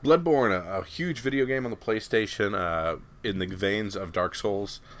 Bloodborne, a huge video game on the PlayStation, in the veins of Dark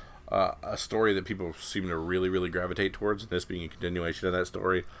Souls. A story that people seem to really, really gravitate towards, and this being a continuation of that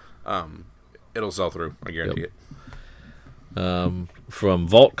story. It'll sell through, I guarantee it. From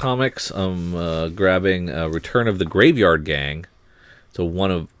Vault Comics, I'm grabbing Return of the Graveyard Gang. So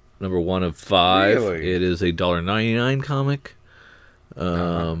number 1 of 5. Really? It is a $1.99 comic.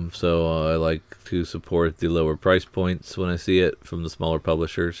 So I like to support the lower price points when I see it from the smaller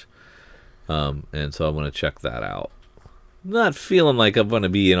publishers. And so I'm going to check that out. Not feeling like I'm going to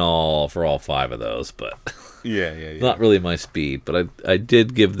be in all for all 5 of those, but Yeah. not really my speed. But I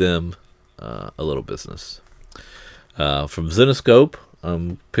did give them a little business. From Zenoscope,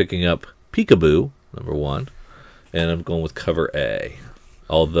 I'm picking up Peekaboo, number 1, and I'm going with cover A.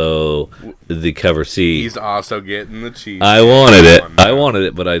 Although the cover C, He's also getting the cheese. I wanted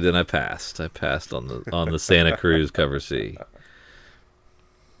it, but I passed. I passed on the Santa Cruz cover C.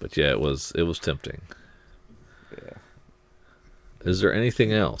 But yeah, it was tempting. Yeah. Is there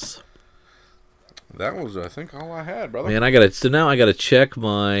anything else? That was, I think, all I had, brother. Man, now I gotta check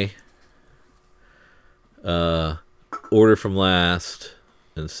my order from last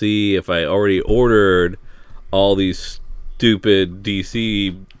and see if I already ordered all these stupid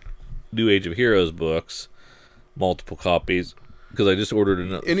DC New Age of Heroes books, multiple copies, because I just ordered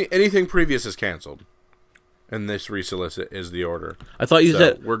another. Anything previous is canceled, and this resolicit is the order. I thought you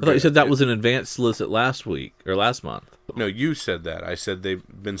said that good. was an advanced solicit last week or last month. No, you said that. I said they've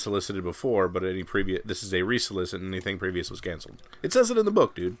been solicited before, but this is a resolicit, and anything previous was canceled. It says it in the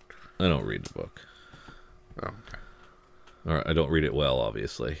book, dude. I don't read the book. Oh, okay. Or I don't read it well,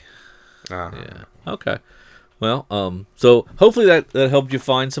 obviously. Uh-huh. Yeah. Okay. Well, so hopefully that helped you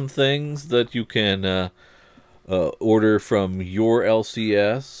find some things that you can order from your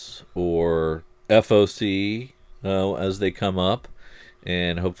LCS or FOC as they come up,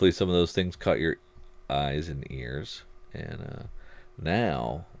 and hopefully some of those things caught your eyes and ears. And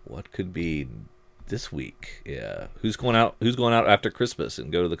now, what could be this week? Yeah, who's going out after Christmas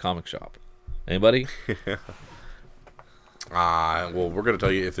and go to the comic shop? Anybody? Well, we're going to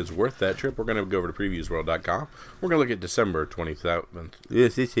tell you if it's worth that trip. We're going to go over to previewsworld.com. We're going to look at December 27th,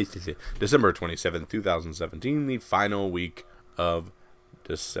 2017, the final week of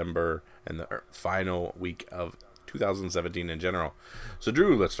December and the final week of 2017 in general. So,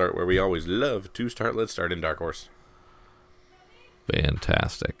 Drew, let's start where we always love to start. Let's start in Dark Horse.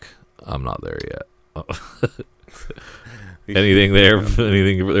 Fantastic. I'm not there yet. Anything there?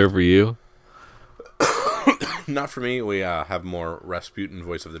 Anything there for you? Not for me. We have more Rasputin,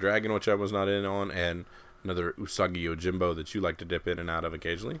 Voice of the Dragon, which I was not in on, and another Usagi Yojimbo that you like to dip in and out of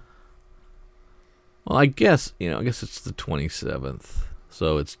occasionally. Well, I guess it's the 27th,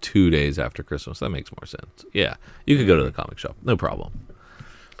 so it's 2 days after Christmas. That makes more sense. Yeah, you could go to the comic shop, no problem.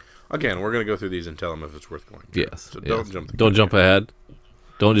 Again, we're going to go through these and tell them if it's worth going to. Yes. So don't jump ahead.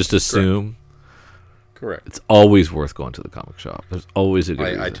 Don't just assume. Correct. It's always worth going to the comic shop. There's always a good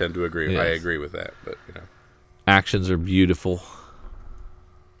reason. I tend to agree. Yes. I agree with that, but actions are beautiful.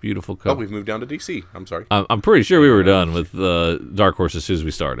 Beautiful cover. Oh, we've moved down to DC. I'm sorry. I'm pretty sure we were done with Dark Horse as soon as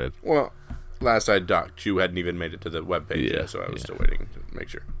we started. Well, last I docked, you hadn't even made it to the webpage yet, so I was still waiting to make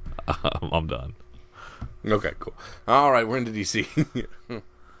sure. I'm done. Okay, cool. All right, we're into DC.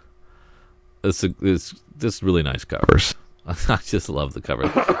 It's really nice covers. I just love the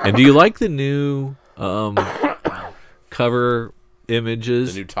cover. And do you like the new cover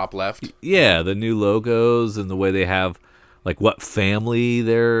images? The new top left? Yeah, the new logos and the way they have, like, what family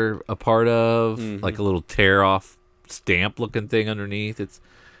they're a part of, like a little tear-off stamp-looking thing underneath. It's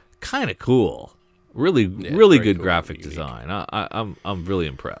kind of cool. Really good cool, graphic unique design. I'm really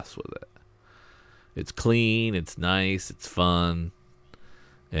impressed with it. It's clean. It's nice. It's fun,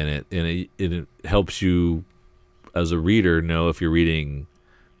 and it helps you as a reader know if you're reading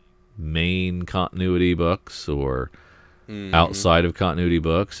main continuity books or outside of continuity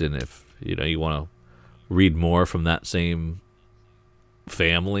books, and if you want to read more from that same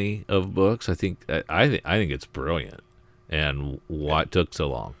family of books. I think it's brilliant, and why it took so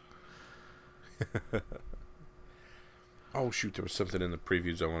long. Oh shoot, there was something in the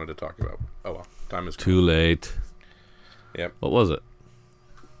previews I wanted to talk about. Oh well, time is Too late. Yep. What was it?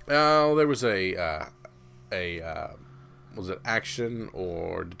 Oh, there was was it Action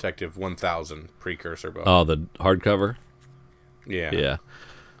or Detective 1000 precursor book? Oh, the hardcover. Yeah. Yeah.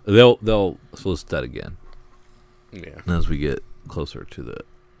 They'll solicit that again Yeah. as we get closer to the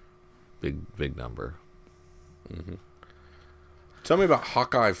big number. Tell me about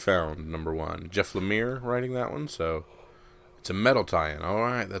Hawkeye Found #1. Jeff Lemire writing that one, so it's a metal tie-in. All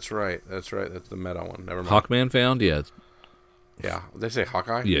right, that's right. That's the metal one. Never mind. Hawkman Found, yeah. Yeah, did they say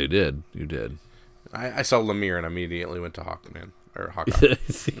Hawkeye? Yeah, you did. I saw Lemire and immediately went to Hawkman or Hawkeye.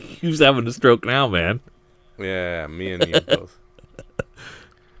 He's having a stroke now, man. Yeah, me and you both.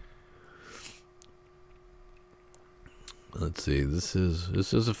 Let's see. This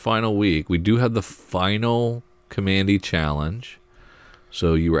is a final week. We do have the final Commandy challenge.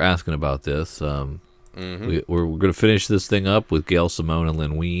 So you were asking about this. We're going to finish this thing up with Gail Simone and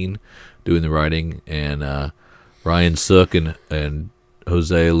Lynn Wein doing the writing, and Ryan Sook and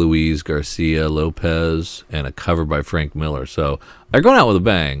Jose Luis Garcia Lopez, and a cover by Frank Miller. So they're going out with a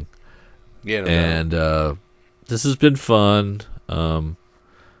bang. Yeah, and this has been fun. I'm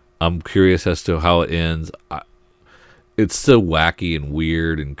curious as to how it ends. It's so wacky and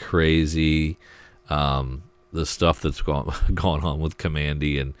weird and crazy. The stuff that's gone on with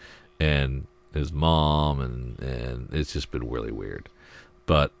Commandy and his mom, and it's just been really weird.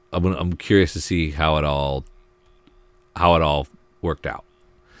 But I'm curious to see how it all worked out.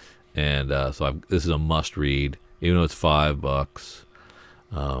 And this is a must read, even though it's $5.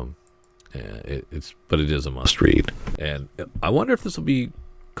 But it is a must read. And I wonder if this will be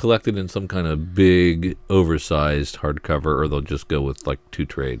collected in some kind of big, oversized hardcover, or they'll just go with like 2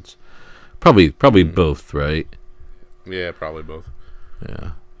 trades. Probably both, right? Yeah, probably both.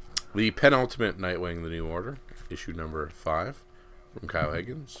 Yeah. The penultimate Nightwing: The New Order, issue #5, from Kyle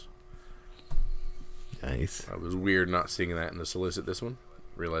Higgins. Nice. It was weird not seeing that in the solicit this one,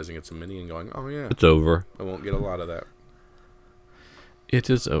 realizing it's a mini and going, oh yeah, It's over. I won't get a lot of that. It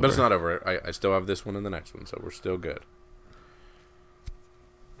is over. But it's not over. I still have this one and the next one, so we're still good.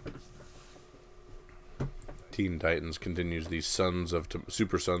 Teen Titans continues the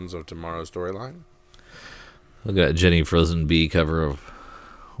Super Sons of Tomorrow storyline. Look at that Jenny Frozen B cover of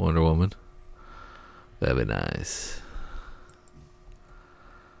Wonder Woman. Very nice.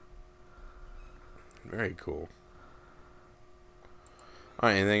 Very cool. All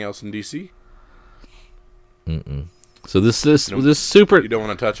right, anything else in DC? So this super. You don't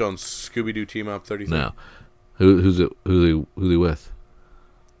want to touch on Scooby-Doo Team Up 33? No. Who they with?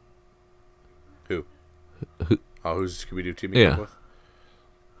 Who? Oh, who's Scooby-Doo teaming Yeah. up with?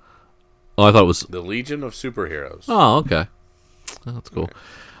 Oh, I thought it was. The Legion of Superheroes. Oh, okay. Oh, that's cool.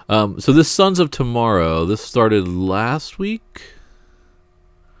 So this Sons of Tomorrow, this started last week.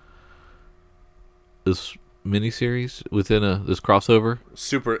 This miniseries within this crossover. The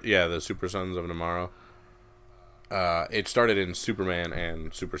Super Sons of Tomorrow. It started in Superman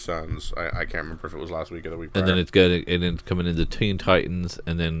and Super Sons. I can't remember if it was last week or the week prior. And then it's coming into Teen Titans,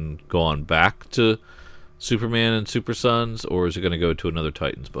 and then go on back to Superman and Super Sons, or is it going to go to another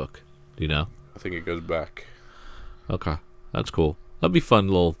Titans book? Do you know? I think it goes back. Okay, that's cool. That'd be a fun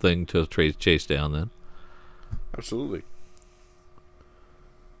little thing to chase down then. Absolutely.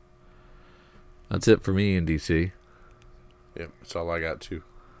 That's it for me in DC. Yep, that's all I got too.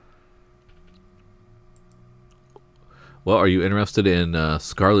 Well, are you interested in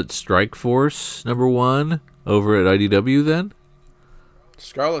Scarlet Strike Force #1 over at IDW then?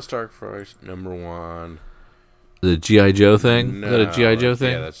 Scarlet Strike Force #1. The G.I. Joe thing? No, Is that a G.I. Joe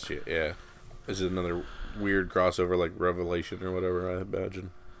thing? Yeah. This is another weird crossover like Revelation or whatever, I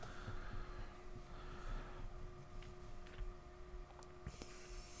imagine.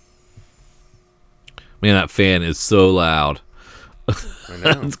 Man, that fan is so loud. I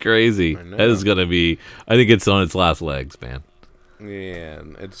know. That's crazy. I know. That is going to be... I think it's on its last legs, man. Yeah,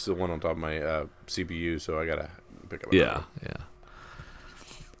 and it's the one on top of my CPU, so I gotta pick up. Yeah.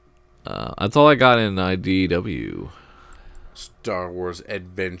 That's all I got in IDW. Star Wars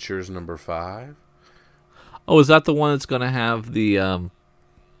Adventures #5. Oh, is that the one that's going to have the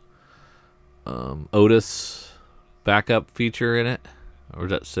Otis backup feature in it? Or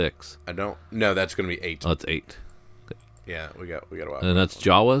is that 6? I don't. No, that's gonna be 8. Oh, it's 8. Yeah, we got a while. And that's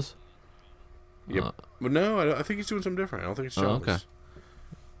Jawas? Yep. But no, I think he's doing something different. I don't think it's Jawas. Okay.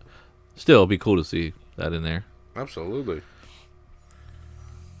 Still, it'd be cool to see that in there. Absolutely.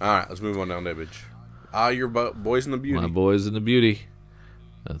 All right, let's move on down to Image. Your Boys and the Beauty. My Boys and the Beauty.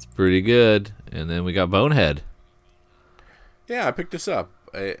 That's pretty good. And then we got Bonehead. Yeah, I picked this up.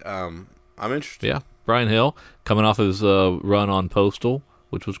 I'm interested. Yeah, Brian Hill coming off his run on Postal,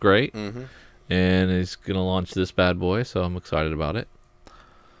 which was great. Mm-hmm. And he's going to launch this bad boy, so I'm excited about it.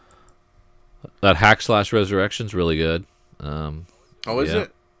 That Hack/Resurrection's really good. Is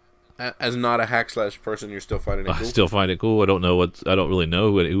it? As not a hack/ person, you're still finding it cool? I still find it cool. I don't really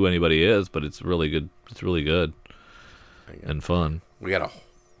know who anybody is, but it's really good. It's really good and fun. We got a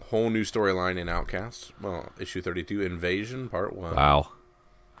whole new storyline in Outcast. Well, issue 32, Invasion, Part 1. Wow.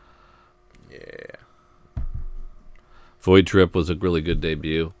 Yeah. Void Trip was a really good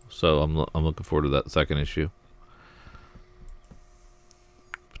debut, so I'm looking forward to that second issue.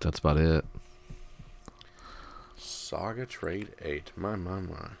 But that's about it. Saga Trade 8. My.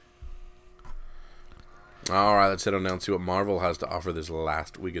 All right, let's head on down and see what Marvel has to offer this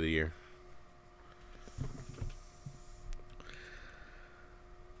last week of the year.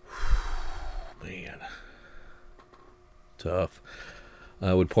 Man. Tough.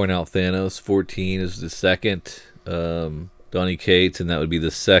 I would point out Thanos 14 is the second Donny Cates, and that would be the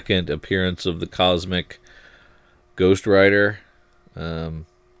second appearance of the Cosmic Ghost Rider.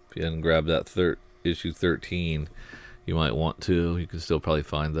 If you hadn't grabbed that issue 13, you might want to. You can still probably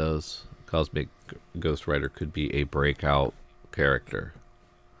find those. Cosmic Ghost Rider could be a breakout character.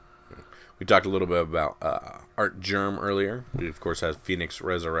 We talked a little bit about Art Germ earlier. We, of course, have Phoenix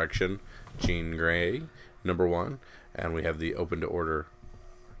Resurrection, Jean Grey, #1. And we have the Open to Order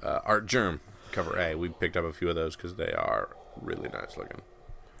Art Germ, cover A. We picked up a few of those because they are really nice looking.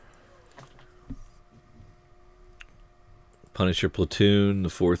 Punisher Platoon, the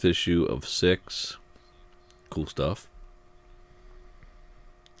 4th issue of 6. Cool stuff.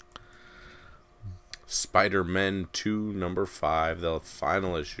 Spider-Man 2, #5, the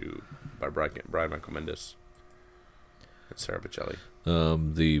final issue by Brian Michael Bendis and Sarah Pichelli.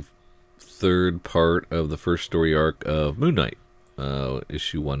 The third part of the first story arc of Moon Knight,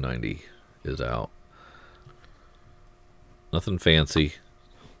 issue 190, is out. Nothing fancy,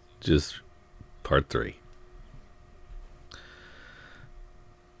 just part 3.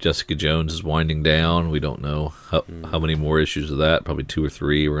 Jessica Jones is winding down. We don't know how many more issues of that. Probably 2 or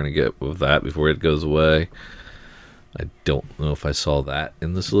 3 we're going to get with that before it goes away. I don't know if I saw that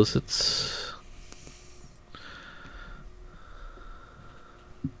in the solicits.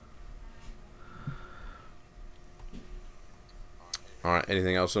 All right,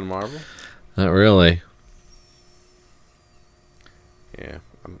 anything else on Marvel? Not really. Yeah,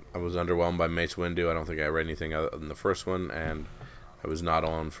 I was underwhelmed by Mace Windu. I don't think I read anything other than the first one, and I was not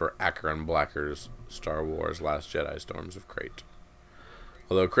on for Akron Blacker's Star Wars Last Jedi Storms of Crate.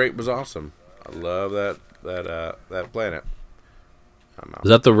 Although Crate was awesome. I love that planet. Is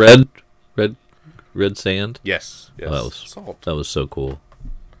that the red sand? Yes. Oh, Salt. That was so cool.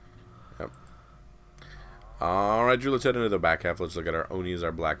 Yep. All right, Drew, let's head into the back half. Let's look at our Onis,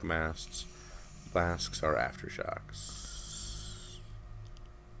 our Black Masks, our Aftershocks.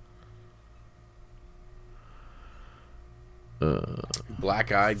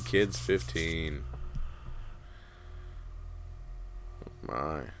 Black Eyed Kids 15.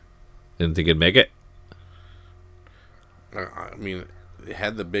 My. Didn't think it'd make it? I mean, it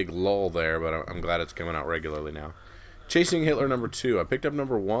had the big lull there, but I'm glad it's coming out regularly now. Chasing Hitler #2. I picked up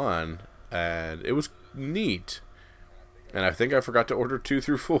 #1, and it was neat. And I think I forgot to order 2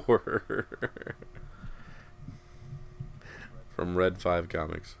 through 4 from Red 5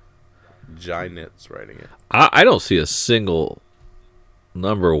 Comics. Giants writing it. I don't see a single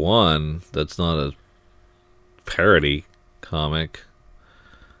 #1 that's not a parody comic.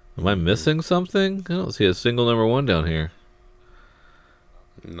 Am I missing something? I don't see a single #1 down here.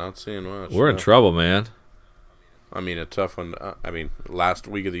 Not seeing much. We're in trouble, man. I mean, a tough one. Last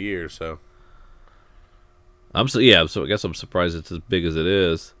week of the year, so. So I guess I'm surprised it's as big as it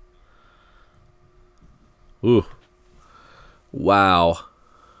is. Ooh. Wow.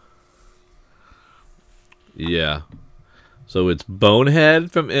 Yeah. So it's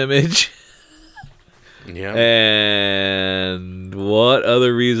Bonehead from Image. Yeah. And what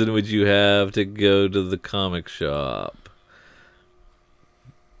other reason would you have to go to the comic shop?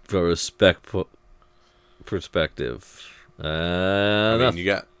 From a perspective. You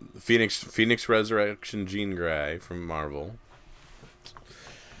got Phoenix Resurrection Jean Grey from Marvel.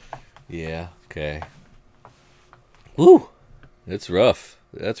 Yeah, okay. Woo! It's rough.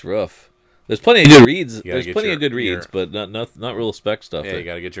 That's rough. There's plenty of good reads. There's plenty of good reads, but not real spec stuff. Yeah, you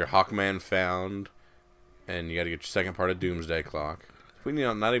got to get your Hawkman Found, and you got to get your second part of Doomsday Clock. We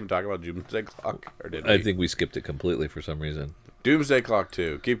not even talk about Doomsday Clock, or did we? I think we skipped it completely for some reason. Doomsday Clock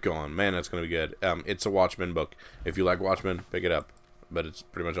 2. Keep going. Man, that's going to be good. It's a Watchmen book. If you like Watchmen, pick it up. But it's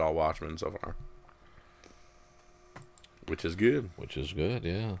pretty much all Watchmen so far. Which is good.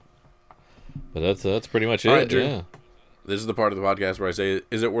 Yeah. But that's pretty much all it, right, Drew. yeah. This is the part of the podcast where I say,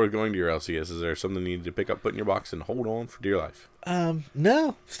 is it worth going to your LCS? Is there something you need to pick up, put in your box, and hold on for dear life?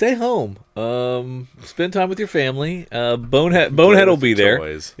 No. Stay home. Spend time with your family. Bonehead will be there.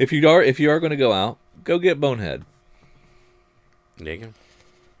 Toys. If you are going to go out, go get Bonehead. There you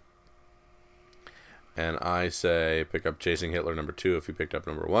And I say pick up Chasing Hitler number 2 if you picked up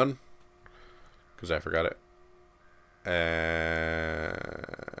number 1. Because I forgot it. And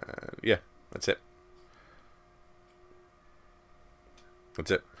yeah, that's it.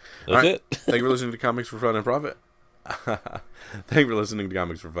 That's it. That's it. Thank you for listening to Comics for Fun and Profit. Thank you for listening to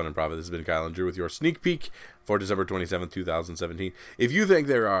Comics for Fun and Profit. This has been Kyle and Drew with your sneak peek for December 27th, 2017. If you think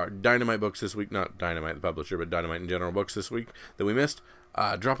there are Dynamite books this week, not Dynamite the publisher, but Dynamite in general books this week that we missed,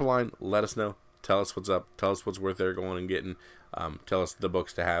 drop a line, let us know. Tell us what's up. Tell us what's worth there going and getting. Tell us the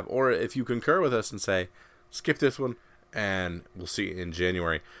books to have. Or if you concur with us and say, skip this one, and we'll see you in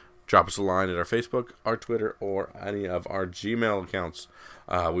January. Drop us a line at our Facebook, our Twitter, or any of our Gmail accounts.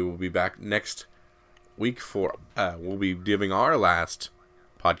 We will be back next week for we'll be giving our last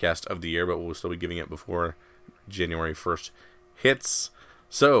podcast of the year, but we'll still be giving it before January 1st hits.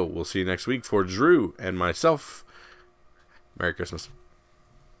 So we'll see you next week. For Drew and myself, Merry Christmas.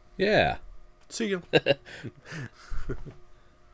 Yeah. See you.